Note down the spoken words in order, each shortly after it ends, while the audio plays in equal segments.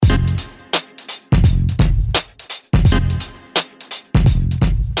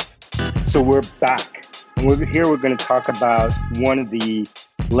So we're back. And we're going to talk about one of the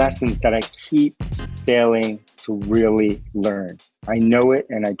lessons that I keep failing to really learn. I know it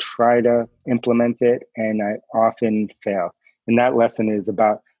and I try to implement it and I often fail. And that lesson is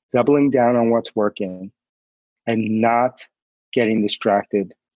about doubling down on what's working and not getting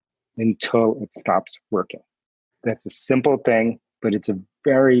distracted until it stops working. That's a simple thing, but it's a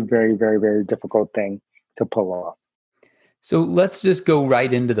very, very, very, very difficult thing to pull off. So let's just go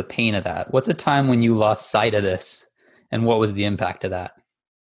right into the pain of that. What's a time when you lost sight of this and what was the impact of that?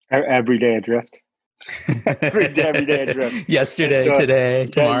 Every day adrift. every day adrift. Yesterday, today,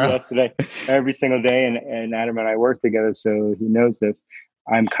 tomorrow. Yesterday, every single day. And Adam and I work together, so he knows this.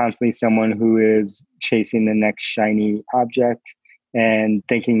 I'm constantly someone who is chasing the next shiny object and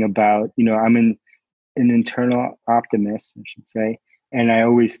thinking about, I'm an internal optimist, I should say. And I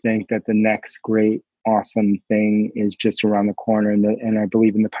always think that the next great, awesome thing is just around the corner. And I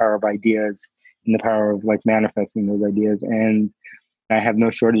believe in the power of ideas and the power of manifesting those ideas. And I have no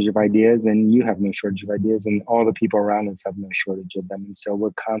shortage of ideas, and you have no shortage of ideas, and all the people around us have no shortage of them. And so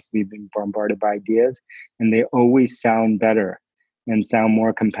we're constantly being bombarded by ideas, and they always sound better and sound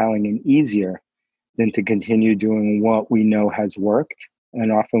more compelling and easier than to continue doing what we know has worked.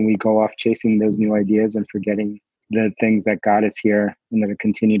 And often we go off chasing those new ideas and forgetting the things that got us here and that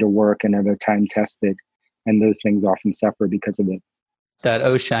continue to work and are time tested. And those things often suffer because of it.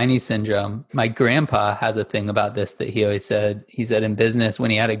 That shiny syndrome. My grandpa has a thing about this that he always said. He said in business,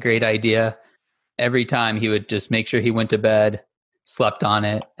 when he had a great idea, every time he would just make sure he went to bed, slept on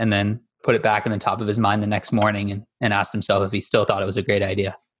it, and then put it back in the top of his mind the next morning and asked himself if he still thought it was a great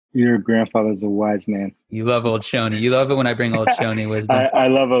idea. Your grandfather's a wise man. You love old Shoney. You love it when I bring old Shoney wisdom. I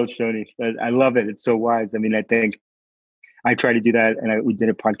love old Shoney. I love it. It's so wise. I mean, I think I try to do that. And we did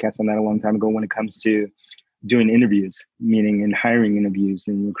a podcast on that a long time ago when it comes to doing interviews, meaning in hiring interviews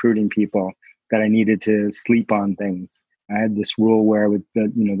and recruiting people, that I needed to sleep on things. I had this rule where with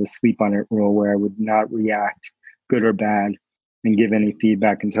the sleep on it rule where I would not react good or bad and give any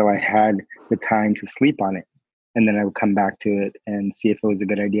feedback until I had the time to sleep on it. And then I would come back to it and see if it was a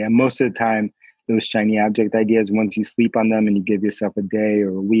good idea. And most of the time, those shiny object ideas, once you sleep on them and you give yourself a day or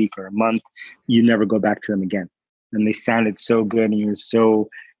a week or a month, you never go back to them again. And they sounded so good and you're so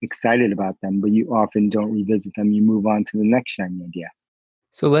excited about them, but you often don't revisit them. You move on to the next shiny idea.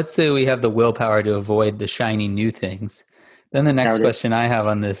 So let's say we have the willpower to avoid the shiny new things. Then the next question I have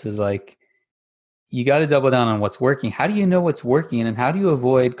on this is you got to double down on what's working. How do you know what's working, and how do you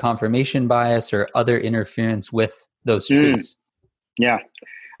avoid confirmation bias or other interference with those truths? Yeah.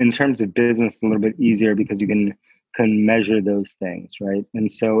 In terms of business, a little bit easier because you can measure those things, right?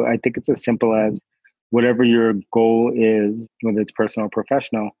 And so I think it's as simple as whatever your goal is, whether it's personal or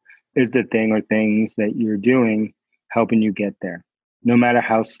professional, is the thing or things that you're doing helping you get there. No matter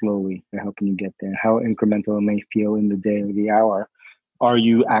how slowly they're helping you get there, how incremental it may feel in the day or the hour, are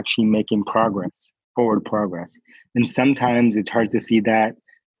you actually making progress, forward progress? And sometimes it's hard to see that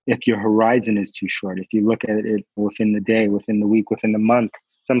if your horizon is too short. If you look at it within the day, within the week, within the month,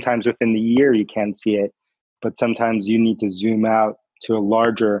 sometimes within the year, you can't see it. But sometimes you need to zoom out to a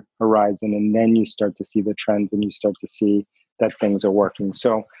larger horizon, and then you start to see the trends and you start to see that things are working.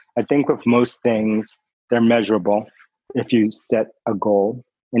 So I think with most things, they're measurable if you set a goal.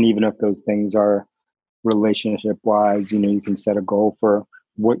 And even if those things are relationship-wise, you can set a goal for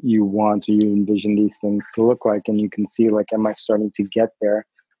what you want or you envision these things to look like, and you can see am I starting to get there?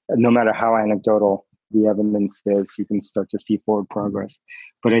 No matter how anecdotal the evidence is, you can start to see forward progress.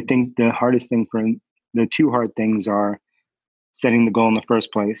 But I think the two hard things are setting the goal in the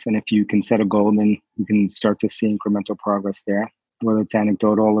first place. And if you can set a goal, then you can start to see incremental progress there, whether it's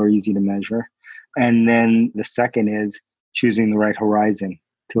anecdotal or easy to measure. And then the second is choosing the right horizon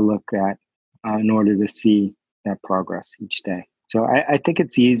to look at in order to see that progress each day. So I think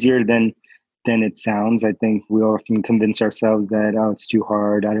it's easier than it sounds. I think we often convince ourselves that, it's too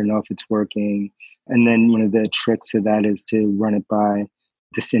hard. I don't know if it's working. And then, the trick to that is to run it by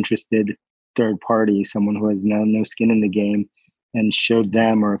disinterested third party, someone who has no skin in the game, and show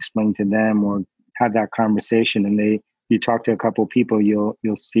them or explain to them or have that conversation. And you talk to a couple of people, you'll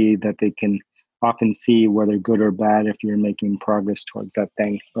see that they can often see whether good or bad if you're making progress towards that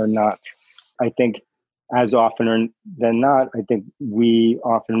thing or not. I think as often than not, I think we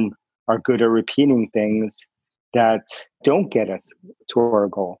often are good at repeating things that don't get us to our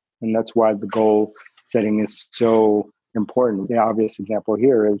goal. And that's why the goal setting is so important. The obvious example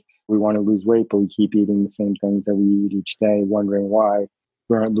here is we want to lose weight, but we keep eating the same things that we eat each day, wondering why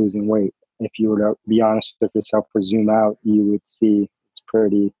we aren't losing weight. If you were to be honest with yourself or zoom out, you would see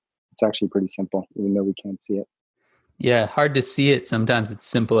it's actually pretty simple, even though we can't see it. Yeah, hard to see it. Sometimes it's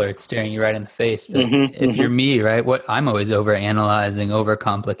simpler. It's staring you right in the face. But Mm-hmm, if you're mm-hmm. me, right, what I'm always over analyzing, over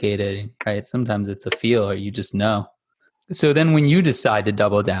complicated, right? Sometimes it's a feel or you just know. So then when you decide to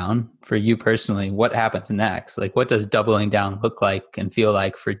double down for you personally, what happens next? Like what does doubling down look like and feel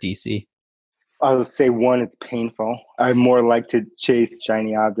like for DC? I'll say one, it's painful. I more like to chase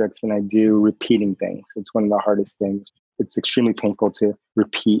shiny objects than I do repeating things. It's one of the hardest things. It's extremely painful to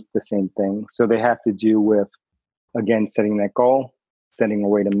repeat the same thing. So they have to do with, again, setting that goal, setting a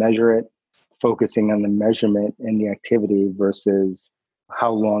way to measure it, focusing on the measurement and the activity versus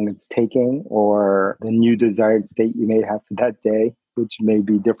how long it's taking or the new desired state you may have for that day, which may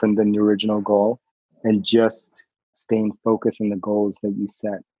be different than the original goal, and just staying focused on the goals that you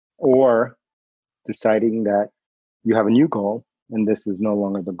set. Or deciding that you have a new goal and this is no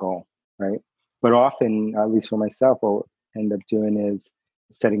longer the goal, right? But often, at least for myself, what I end up doing is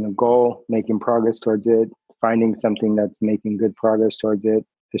setting a goal, making progress towards it, finding something that's making good progress towards it,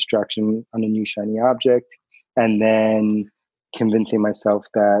 distraction on a new shiny object, and then convincing myself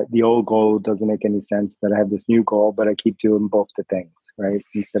that the old goal doesn't make any sense, that I have this new goal, but I keep doing both the things, right?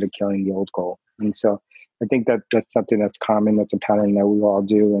 Instead of killing the old goal. And so I think that that's something that's common. That's a pattern that we all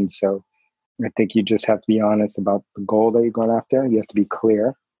do. And so I think you just have to be honest about the goal that you're going after. You have to be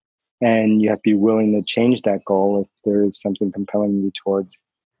clear and you have to be willing to change that goal if there is something compelling you towards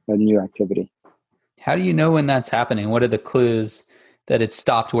a new activity. How do you know when that's happening? What are the clues that it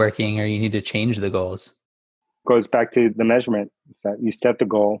stopped working or you need to change the goals? Goes back to the measurement. It's that you set the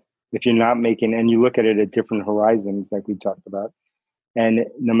goal. If you're not making, and you look at it at different horizons, like we talked about, and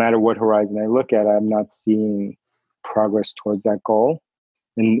no matter what horizon I look at, I'm not seeing progress towards that goal.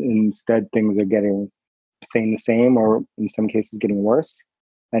 And instead, things are staying the same, or in some cases, getting worse.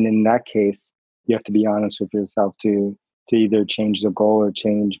 And in that case, you have to be honest with yourself to either change the goal or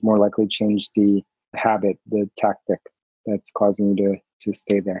more likely change the habit, the tactic that's causing you to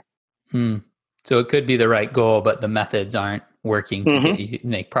stay there. So it could be the right goal, but the methods aren't working to get Mm-hmm. you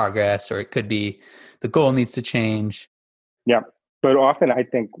make progress, or it could be the goal needs to change. Yeah. But often I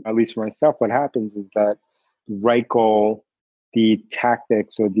think, at least for myself, what happens is that the right goal, the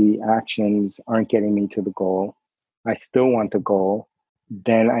tactics or the actions aren't getting me to the goal. I still want the goal.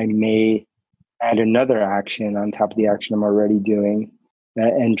 Then I may add another action on top of the action I'm already doing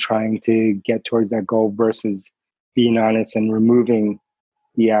and trying to get towards that goal versus being honest and removing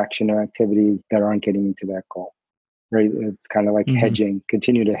the action or activities that aren't getting me to that goal. Right? It's kind of like hedging,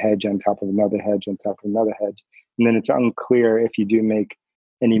 continue to hedge on top of another hedge on top of another hedge. And then it's unclear if you do make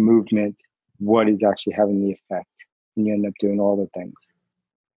any movement, what is actually having the effect. And you end up doing all the things.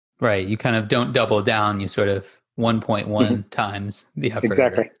 Right. You kind of don't double down. You sort of 1.1 times the effort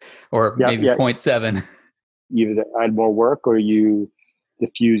Exactly. or Yeah, maybe yeah. 0.7. You either add more work or you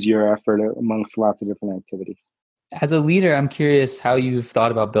diffuse your effort amongst lots of different activities. As a leader, I'm curious how you've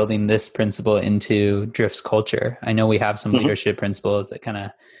thought about building this principle into Drift's culture. I know we have some leadership principles that kind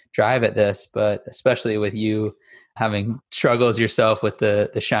of drive at this, but especially with you having struggles yourself with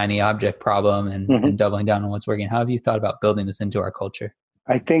the shiny object problem and doubling down on what's working, how have you thought about building this into our culture?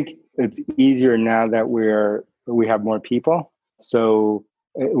 I think it's easier now that we have more people. So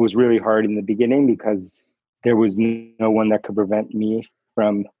it was really hard in the beginning because there was no one that could prevent me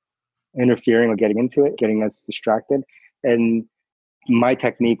from interfering or getting into it, getting us distracted. And my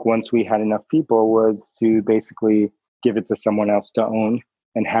technique, once we had enough people, was to basically give it to someone else to own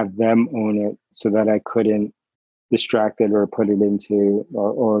and have them own it so that I couldn't distract it or put it into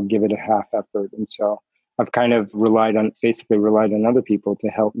or give it a half effort. And so I've kind of relied on other people to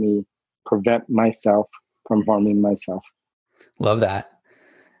help me prevent myself from harming myself. Love that.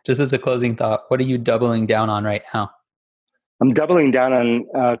 Just as a closing thought, what are you doubling down on right now? I'm doubling down on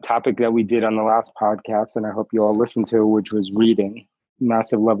a topic that we did on the last podcast, and I hope you all listened to, which was reading.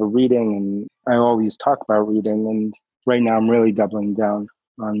 Massive love of reading, and I always talk about reading. And right now, I'm really doubling down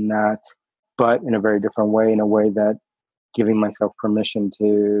on that, but in a very different way, in a way that giving myself permission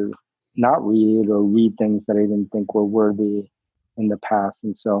to not read or read things that I didn't think were worthy in the past.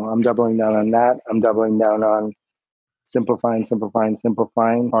 And so I'm doubling down on that. I'm doubling down on simplifying, simplifying,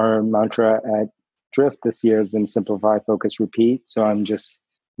 simplifying. Our mantra at Drift this year has been simplify, focus, repeat. So I'm just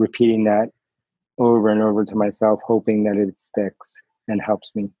repeating that over and over to myself, hoping that it sticks and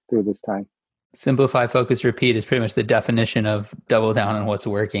helps me through this time. Simplify, focus, repeat is pretty much the definition of double down on what's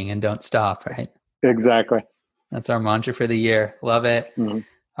working and don't stop, right? Exactly. That's our mantra for the year. Love it. Mm-hmm.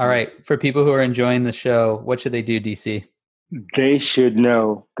 All right. For people who are enjoying the show, what should they do, DC? They should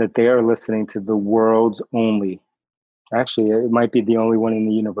know that they are listening to the world's only, actually, it might be the only one in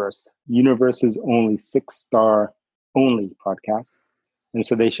the universe's only 6-star only podcast. And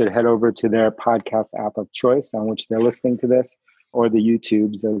so they should head over to their podcast app of choice on which they're listening to this, or the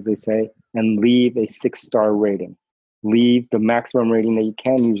YouTubes, as they say, and leave a 6-star rating. Leave the maximum rating that you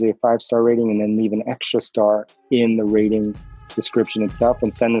can, usually a 5-star rating, and then leave an extra star in the rating description itself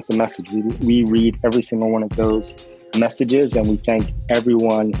and send us a message. We read every single one of those messages, and we thank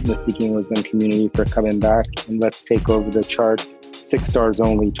everyone in the Seeking Wisdom community for coming back. And let's take over the chart. 6 stars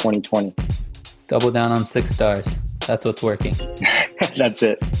only 2020. Double down on 6 stars. That's what's working. That's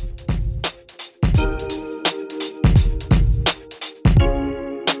it.